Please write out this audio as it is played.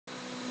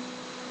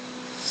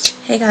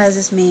Hey guys,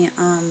 it's me.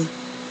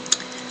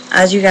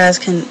 As you guys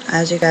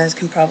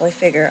can probably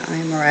figure, I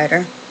am a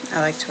writer.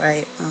 I like to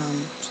write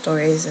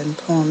stories and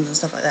poems and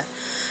stuff like that.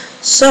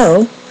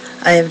 So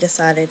I have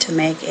decided to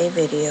make a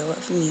video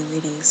of me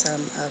reading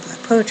some of my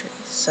poetry.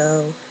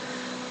 So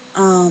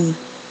I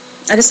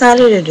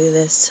decided to do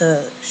this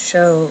to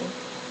show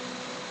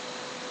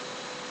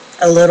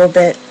a little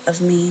bit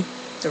of me,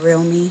 the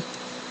real me,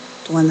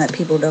 the one that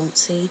people don't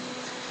see,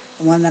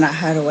 the one that I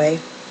hide away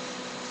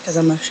because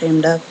I'm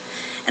ashamed of.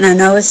 And I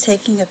know it's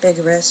taking a big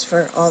risk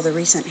for all the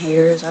recent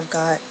haters I've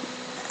gotten.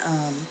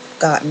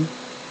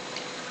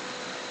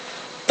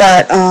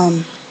 But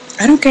I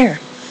don't care.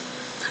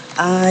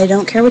 I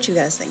don't care what you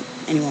guys think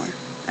anymore.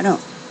 I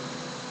don't.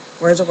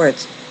 Words are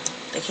words.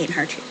 They can't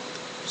hurt you.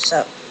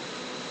 So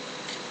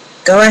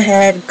go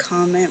ahead,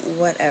 comment,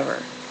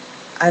 whatever.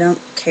 I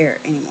don't care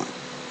anymore.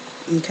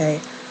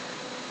 Okay?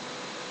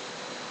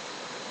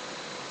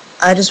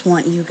 I just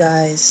want you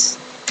guys,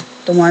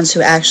 the ones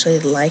who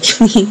actually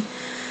like me,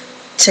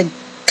 to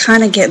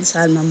kind of get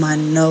inside my mind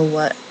and know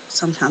what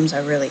sometimes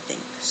I really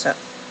think. So,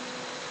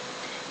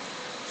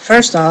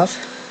 first off,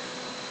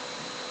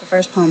 the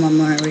first poem I'm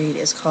going to read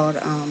is called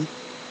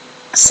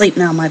Sleep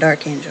Now, My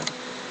Dark Angel.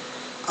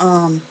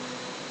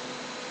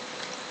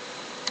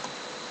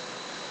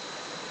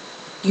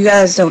 You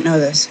guys don't know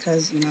this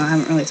because, I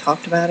haven't really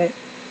talked about it.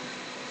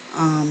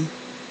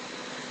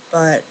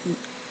 But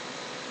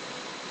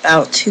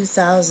about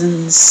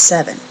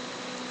 2007,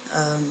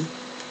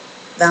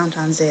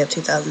 Valentine's Day of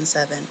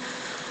 2007,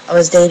 I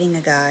was dating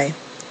a guy.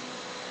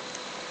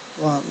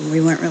 Well, we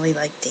weren't really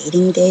like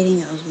dating.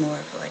 It was more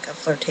of like a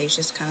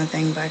flirtatious kind of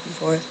thing, back and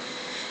forth.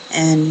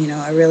 And,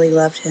 I really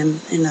loved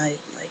him. And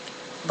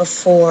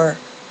before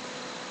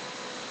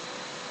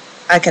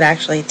I could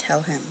actually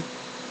tell him,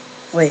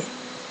 wait,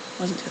 it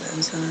wasn't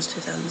 2007, it was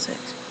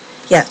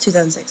 2006. Yeah,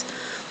 2006.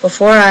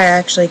 Before I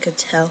actually could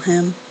tell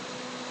him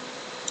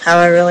how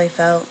I really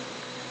felt,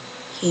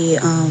 he,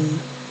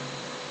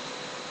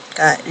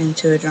 got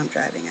into a drunk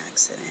driving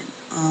accident.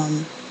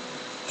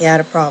 He had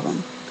a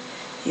problem.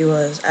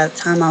 At the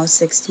time I was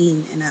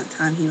 16, and at the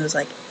time he was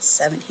like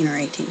 17 or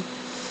 18.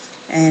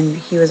 And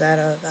he was at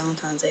a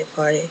Valentine's Day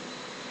party.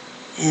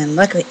 And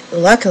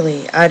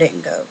luckily I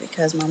didn't go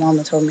because my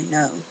mama told me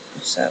no.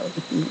 So,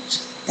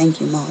 thank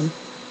you, Mom,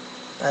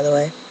 by the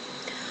way.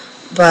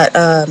 But,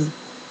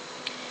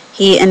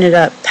 he ended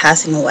up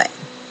passing away.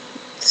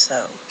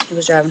 So, he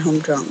was driving home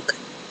drunk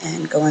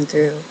and going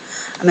through,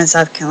 I'm in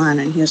South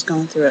Carolina, and he was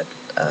going through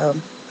a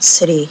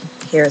city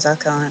here in South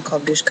Carolina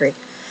called Goose Creek.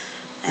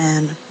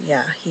 And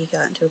yeah, he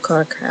got into a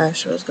car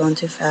crash. It was going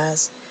too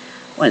fast.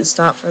 Went and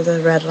stopped for the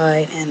red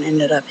light and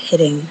ended up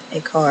hitting a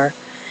car.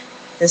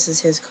 This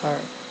is his car.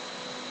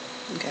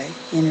 Okay,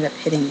 he ended up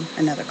hitting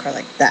another car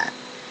like that.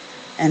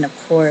 And of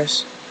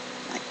course,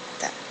 like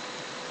that.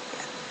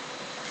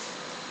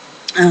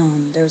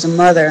 Yeah. There was a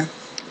mother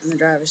on the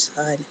driver's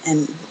side,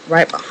 and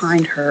right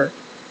behind her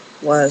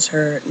was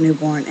her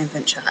newborn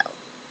infant child.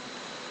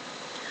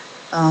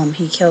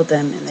 He killed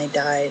them, and they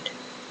died,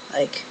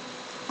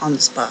 on the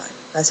spot.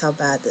 That's how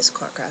bad this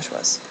car crash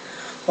was.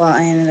 Well,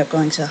 I ended up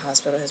going to the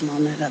hospital. His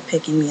mom ended up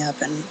picking me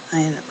up, and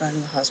I ended up going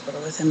to the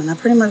hospital with him, and I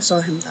pretty much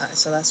saw him die.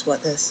 So that's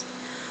what this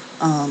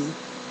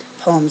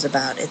poem's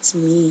about. It's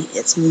me.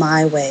 It's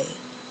my way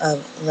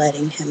of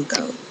letting him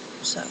go.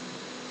 So,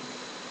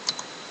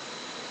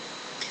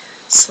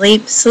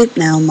 sleep, sleep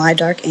now, my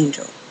dark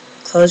angel.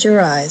 Close your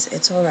eyes.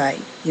 It's all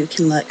right. You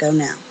can let go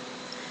now.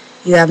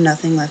 You have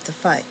nothing left to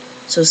fight.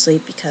 So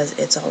sleep because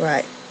it's all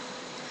right.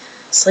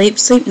 Sleep,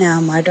 sleep now,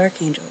 my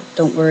dark angel.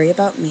 Don't worry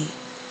about me.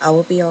 I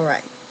will be all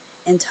right.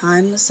 In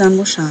time, the sun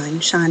will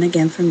shine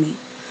again for me.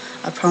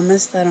 I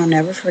promise that I'll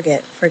never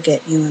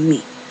forget you and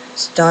me.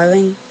 So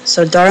darling,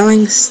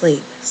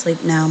 sleep,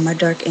 sleep now, my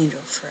dark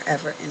angel,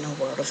 forever in a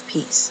world of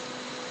peace.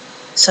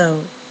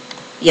 So,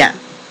 yeah.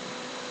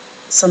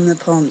 Some of the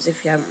poems,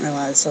 if you haven't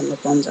realized, some of the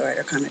poems I write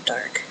are kind of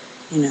dark.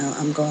 I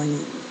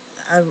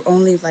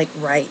only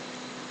write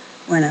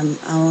I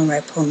only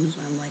write poems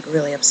when I'm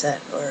really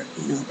upset or,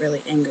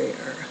 really angry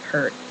or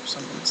hurt or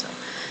something. So,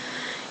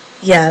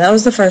 yeah, that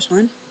was the first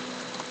one.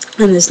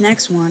 And this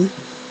next one,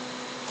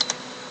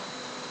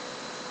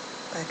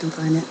 if I can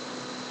find it,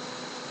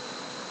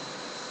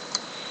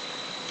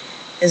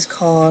 is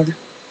called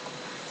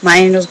My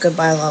Angel's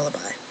Goodbye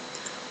Lullaby.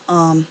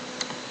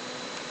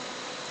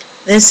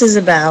 This is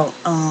about,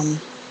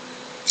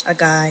 a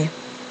guy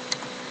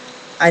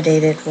I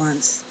dated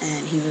once,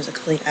 and he was a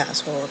complete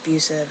asshole,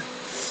 abusive,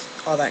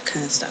 all that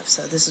kind of stuff.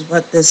 So this is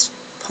what this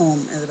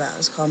poem is about.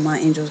 It's called My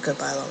Angel's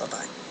Goodbye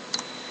Lullaby.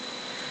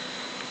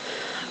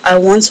 I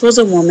once was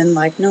a woman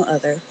like no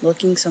other,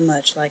 looking so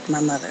much like my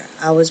mother.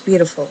 I was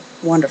beautiful,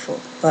 wonderful,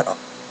 but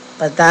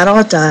that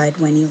all died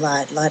when you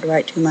lied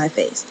right to my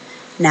face.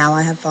 Now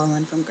I have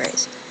fallen from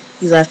grace.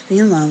 You left me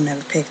alone,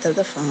 never picked up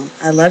the phone.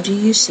 I loved you,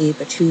 you see,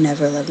 but you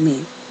never loved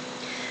me.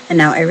 And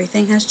now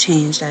everything has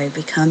changed. I have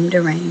become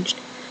deranged.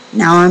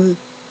 Now I'm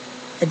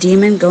a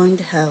demon going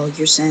to hell.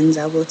 Your sins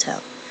I will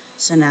tell.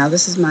 So now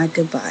this is my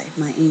goodbye,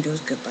 my angel's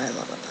goodbye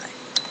lullaby.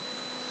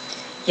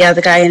 Yeah,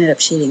 the guy ended up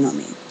cheating on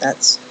me.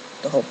 That's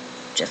the whole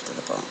gist of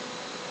the poem.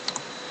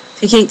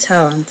 If you can't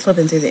tell, I'm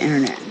flipping through the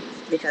internet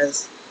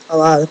because a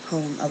lot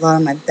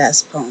of my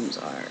best poems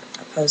are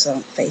posted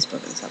on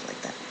Facebook and stuff like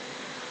that.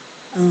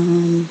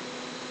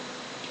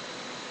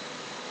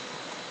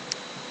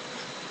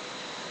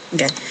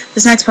 Okay,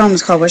 this next poem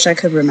is called "Wish I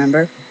Could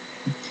Remember."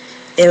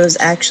 It's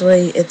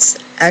actually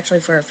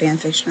for a fan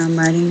fiction I'm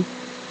writing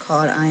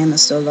called "I Am a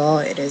Still Doll."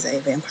 It is a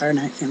Vampire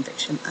Knight fan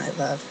fiction. I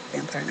love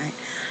Vampire Knight.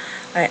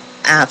 I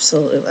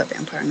absolutely love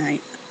Vampire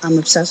Knight. I'm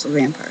obsessed with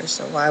vampires,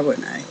 so why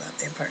wouldn't I love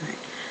Vampire Knight?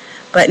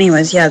 But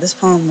anyways, yeah, this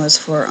poem was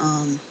for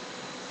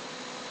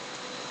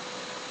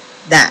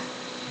that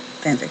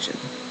fanfiction.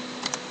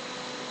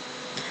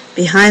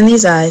 Behind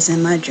these eyes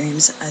in my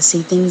dreams, I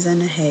see things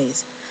in a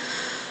haze,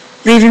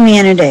 leaving me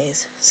in a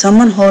daze.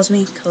 Someone holds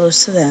me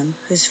close to them,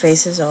 whose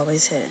face is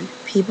always hidden.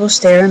 People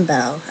stare and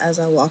bow as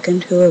I walk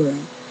into a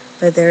room,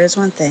 but there is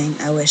one thing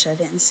I wish I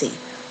didn't see.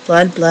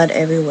 Blood, blood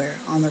everywhere,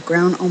 on the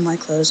ground, on my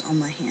clothes, on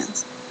my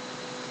hands.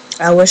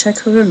 I wish I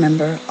could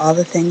remember all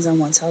the things I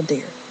once held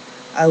dear.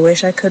 I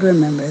wish I could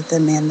remember the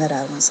man that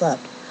I once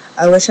loved.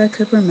 I wish I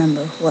could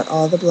remember what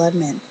all the blood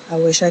meant. I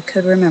wish I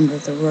could remember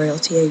the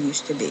royalty I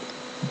used to be.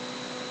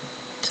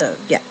 So,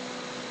 yeah,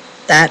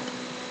 that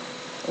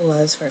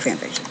was for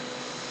fanfiction.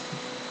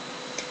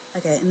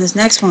 Okay, and this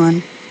next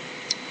one,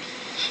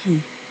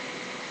 anyways.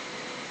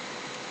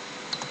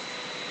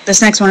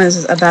 This next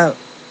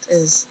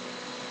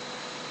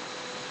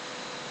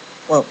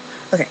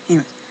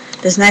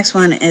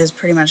one is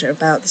pretty much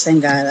about the same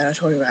guy that I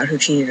told you about who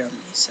cheated on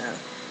me, so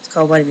it's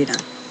called "What Have You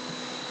Done?"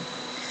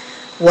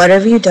 What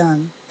have you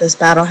done? This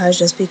battle has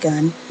just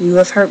begun. You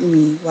have hurt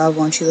me, why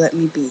won't you let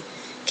me be?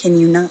 Can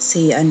you not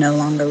see I no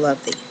longer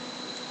love thee?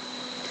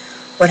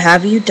 What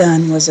have you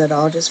done? Was it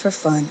all just for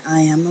fun?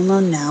 I am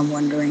alone now,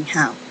 wondering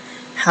how.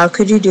 How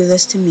could you do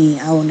this to me?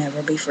 I will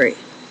never be free.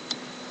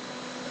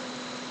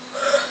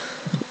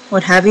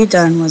 What have you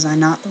done? Was I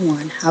not the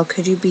one? How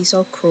could you be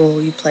so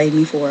cruel? You played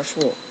me for a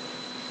fool.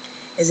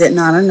 Is it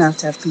not enough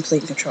to have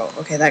complete control?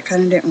 Okay, that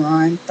kind of didn't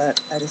rhyme,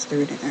 but I just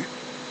threw it in there.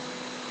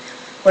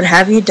 What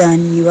have you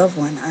done? You have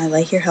won. I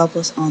lay here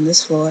helpless on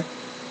this floor,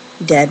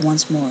 dead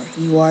once more.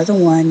 You are the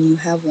one, you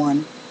have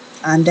won.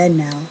 I'm dead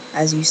now,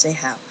 as you say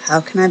how.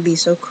 How can I be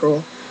so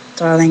cruel?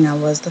 Darling, I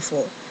was the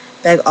fool.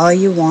 Beg all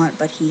you want,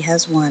 but he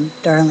has won.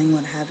 Darling,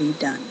 what have you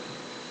done?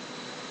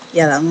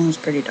 Yeah, that one was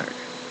pretty dark.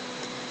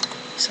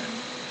 So.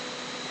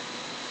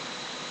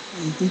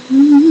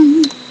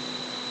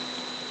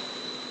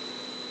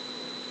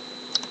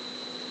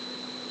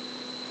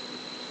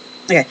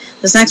 Okay,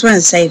 this next one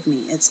is Save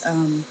Me.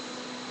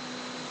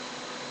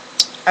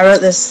 I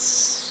wrote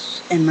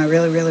this in my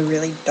really, really,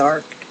 really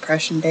dark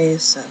depression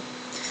days, so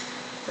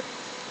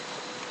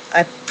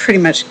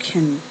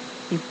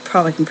you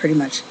probably can pretty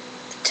much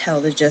tell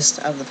the gist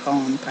of the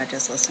poem by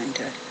just listening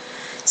to it.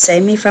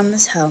 Save me from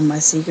this hell, my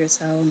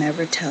secrets I will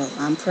never tell.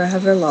 I'm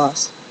forever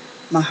lost,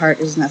 my heart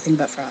is nothing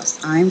but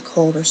frost. I am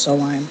cold, or so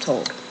I am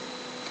told.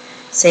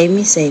 Save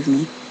me,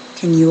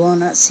 can you all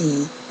not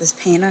see? This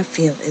pain I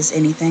feel is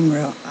anything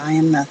real. I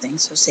am nothing,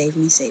 so save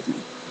me, save me.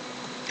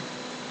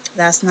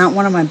 That's not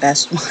one of my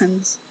best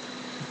ones,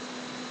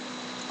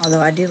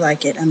 although I do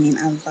like it. I mean,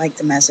 I like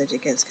the message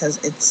it gives because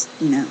it's,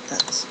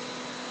 that's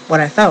what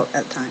I felt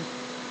at the time.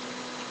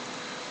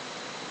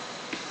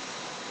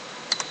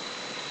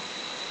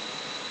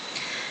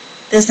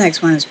 This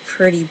next one is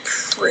pretty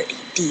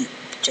deep,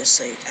 just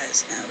so you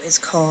guys know. It's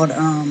called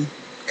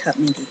Cut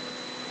Me Deep.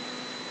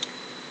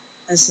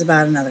 This is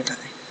about another guy.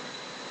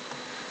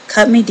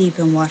 Cut me deep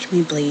and watch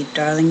me bleed.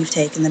 Darling, you've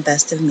taken the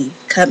best of me.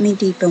 Cut me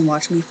deep and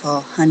watch me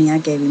fall. Honey, I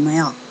gave you my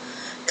all.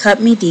 Cut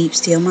me deep,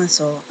 steal my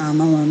soul. I'm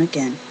alone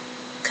again,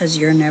 'cause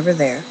you're never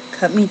there.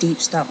 Cut me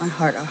deep, stop my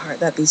heart, a heart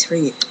that beats for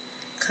you.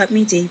 Cut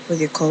me deep with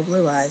your cold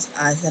blue eyes,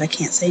 eyes that I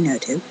can't say no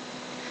to.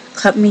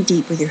 Cut me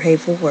deep with your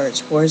hateful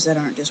words, words that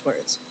aren't just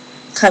words.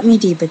 Cut me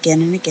deep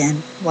again and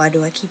again. Why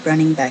do I keep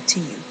running back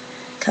to you?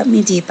 Cut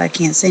me deep, I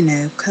can't say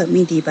no. Cut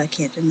me deep, I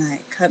can't deny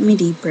it. Cut me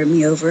deep, burn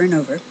me over and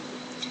over.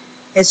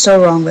 It's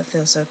so wrong, but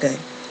feels so good.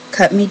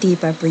 Cut me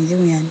deep, I breathe you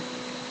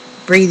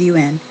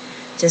in,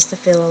 just to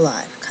feel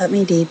alive. Cut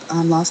me deep,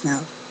 I'm lost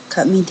now.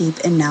 Cut me deep,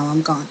 and now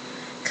I'm gone.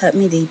 Cut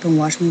me deep and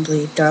watch me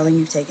bleed. Darling,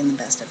 you've taken the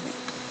best of me.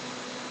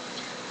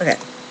 Okay,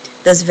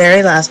 this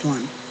very last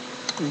one.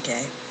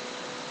 Okay.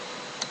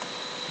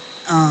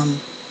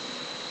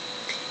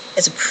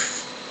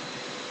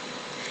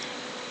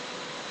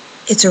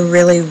 It's a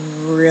really,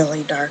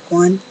 really dark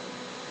one.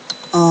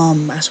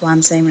 That's why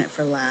I'm saving it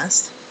for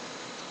last.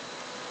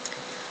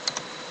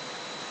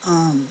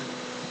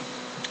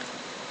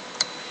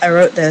 I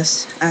wrote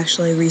this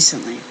actually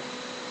recently,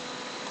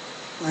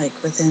 like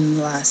within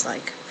the last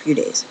few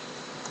days,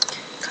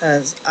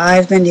 because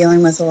I've been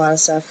dealing with a lot of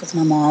stuff with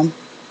my mom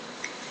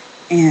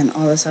and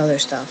all this other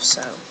stuff.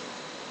 So,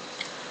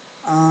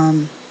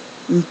 I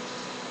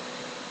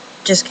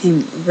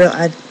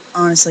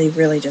honestly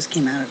really just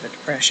came out of a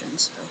depression.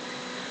 So,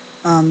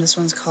 this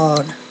one's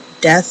called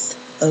Death,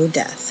 Oh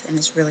Death, and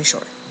it's really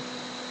short.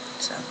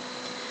 So,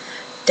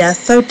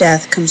 Death, though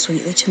death, comes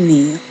sweetly to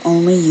me,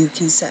 only you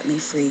can set me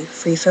free.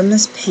 Free from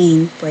this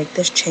pain, break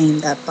this chain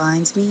that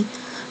binds me,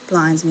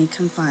 blinds me,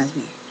 confines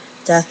me.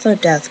 Death, though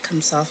death,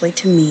 comes softly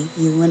to me,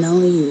 you and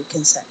only you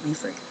can set me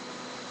free.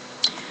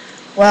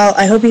 Well,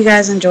 I hope you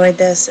guys enjoyed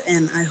this,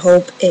 and I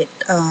hope it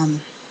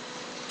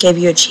gave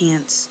you a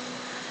chance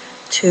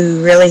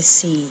to really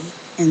see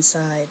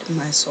inside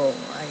my soul,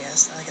 I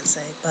guess I can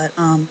say. But,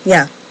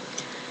 yeah.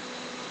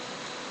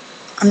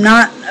 I'm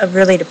not a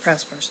really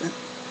depressed person.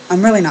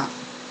 I'm really not.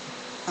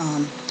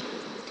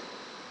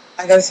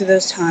 I go through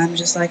those times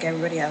just like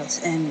everybody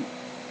else, and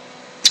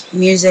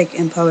music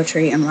and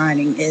poetry and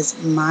writing is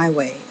my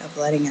way of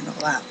letting it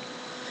all out.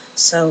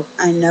 So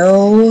I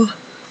know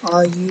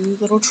all you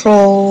little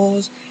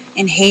trolls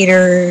and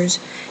haters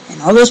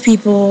and all those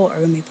people are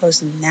going to be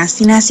posting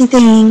nasty, nasty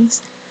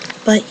things,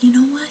 but you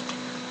know what?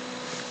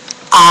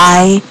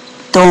 I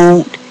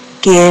don't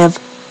give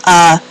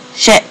a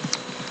shit.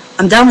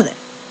 I'm done with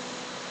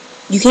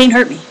it. You can't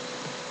hurt me.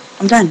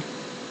 I'm done.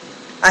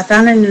 I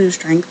found a new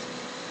strength.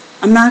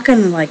 I'm not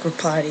going to,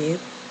 reply to you.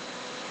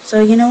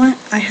 So, you know what?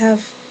 I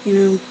have,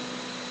 2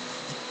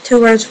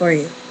 words for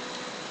you.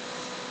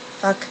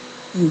 Fuck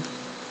you.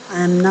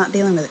 I'm not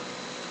dealing with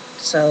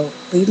it. So,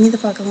 leave me the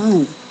fuck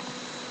alone.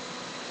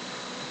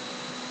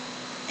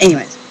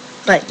 Anyways,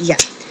 but yeah.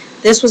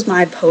 This was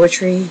my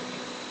poetry.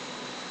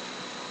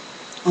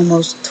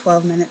 Almost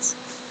 12 minutes.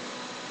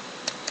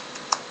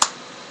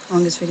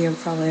 Longest video I've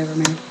probably ever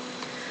made.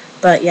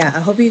 But yeah, I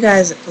hope you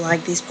guys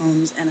like these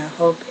poems, and I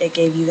hope it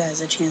gave you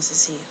guys a chance to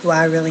see who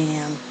I really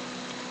am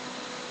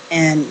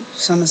and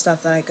some of the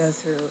stuff that I go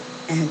through.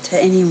 And to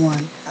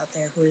anyone out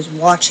there who is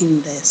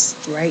watching this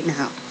right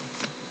now,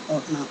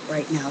 well, not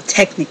right now,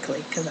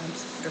 technically, because I'm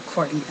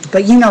recording it,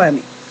 but you know what I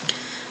mean.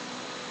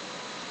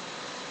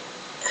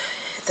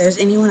 If there's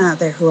anyone out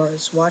there who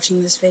is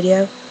watching this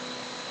video,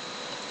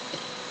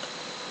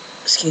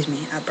 excuse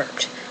me, I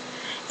burped,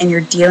 and you're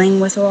dealing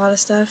with a lot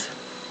of stuff,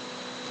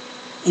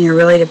 and you're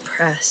really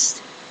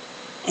depressed,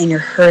 and you're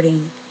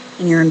hurting,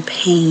 and you're in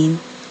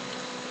pain,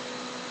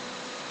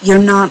 you're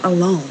not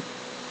alone.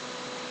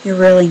 You're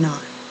really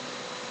not.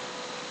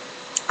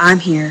 I'm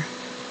here,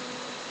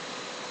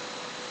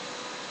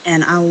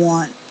 and I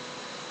want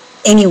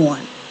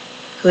anyone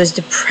who is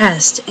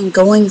depressed and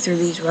going through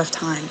these rough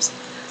times,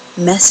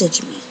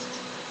 message me.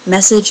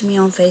 Message me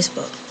on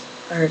Facebook,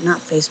 or not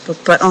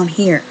Facebook, but on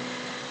here.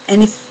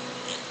 And if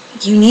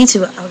you need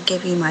to, I'll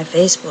give you my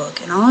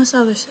Facebook and all this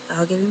other stuff.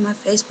 I'll give you my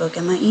Facebook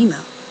and my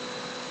email,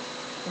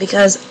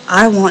 because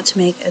I want to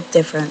make a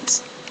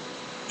difference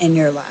in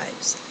your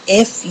lives.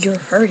 If you're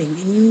hurting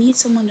and you need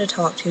someone to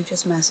talk to,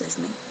 just message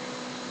me.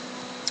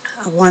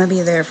 I want to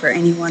be there for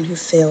anyone who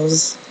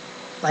feels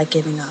like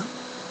giving up.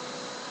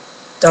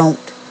 Don't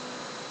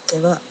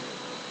give up.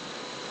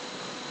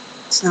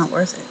 It's not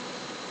worth it.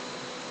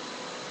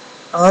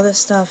 All this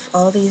stuff,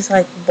 all these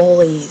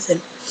bullies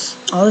and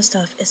all this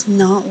stuff, it's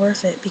not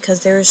worth it,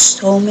 because there are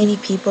so many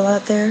people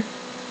out there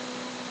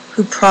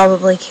who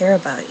probably care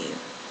about you.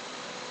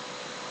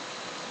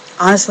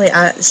 Honestly,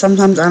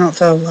 sometimes I don't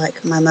feel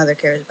like my mother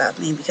cares about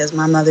me, because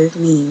my mother's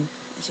mean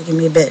and she can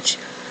be a bitch.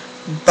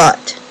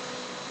 But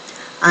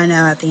I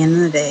know at the end of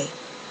the day,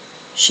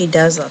 she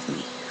does love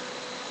me.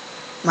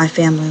 My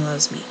family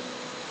loves me.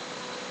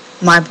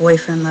 My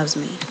boyfriend loves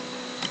me.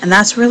 And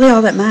that's really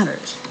all that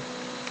matters.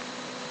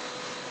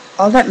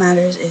 All that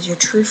matters is your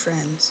true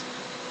friends,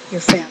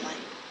 your family,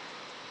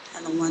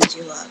 and the ones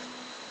you love.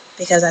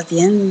 Because at the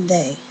end of the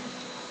day,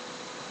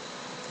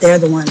 they're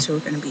the ones who are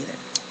going to be there.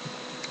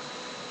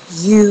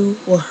 You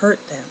will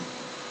hurt them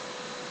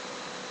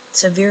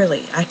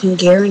severely. I can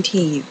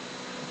guarantee you,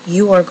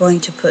 you are going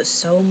to put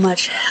so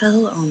much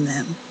hell on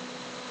them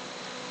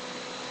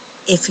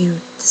if you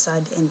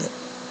decide to end it.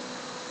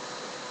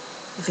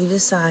 If you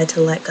decide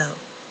to let go,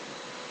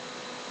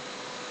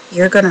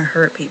 you're going to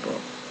hurt people.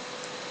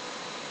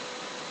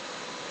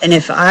 And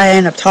if I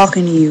end up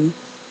talking to you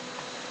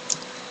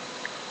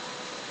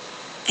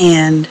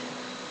and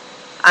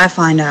I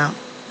find out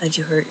that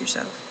you hurt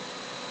yourself,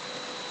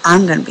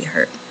 I'm going to be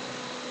hurt.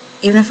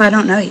 Even if I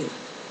don't know you,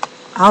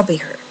 I'll be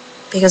hurt.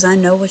 Because I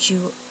know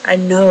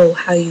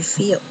how you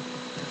feel.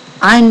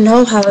 I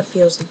know how it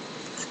feels.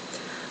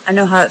 I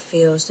know how it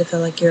feels to feel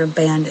like you're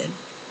abandoned.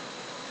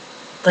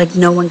 Like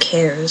no one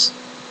cares.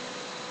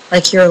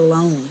 Like you're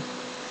alone.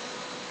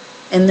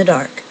 In the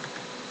dark.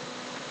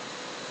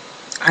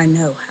 I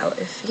know how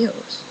it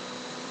feels.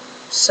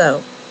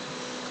 So,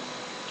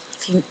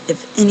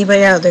 if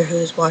anybody out there who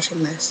is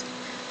watching this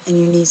and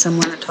you need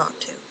someone to talk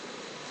to,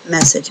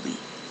 message me.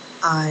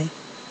 I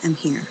am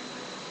here.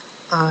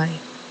 I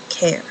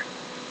care.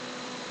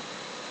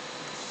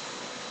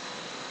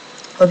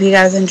 Hope you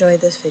guys enjoyed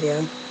this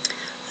video.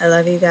 I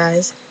love you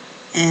guys,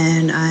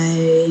 and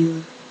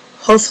I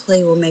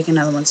hopefully will make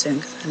another one soon,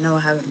 because I know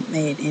I haven't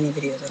made any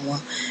videos in a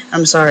while.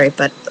 I'm sorry,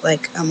 but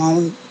I'm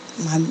on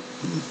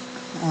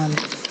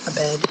a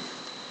bed.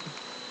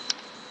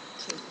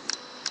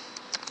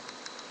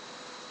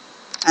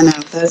 I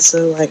know, that's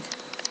so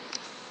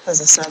that's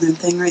a southern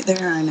thing right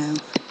there, I know.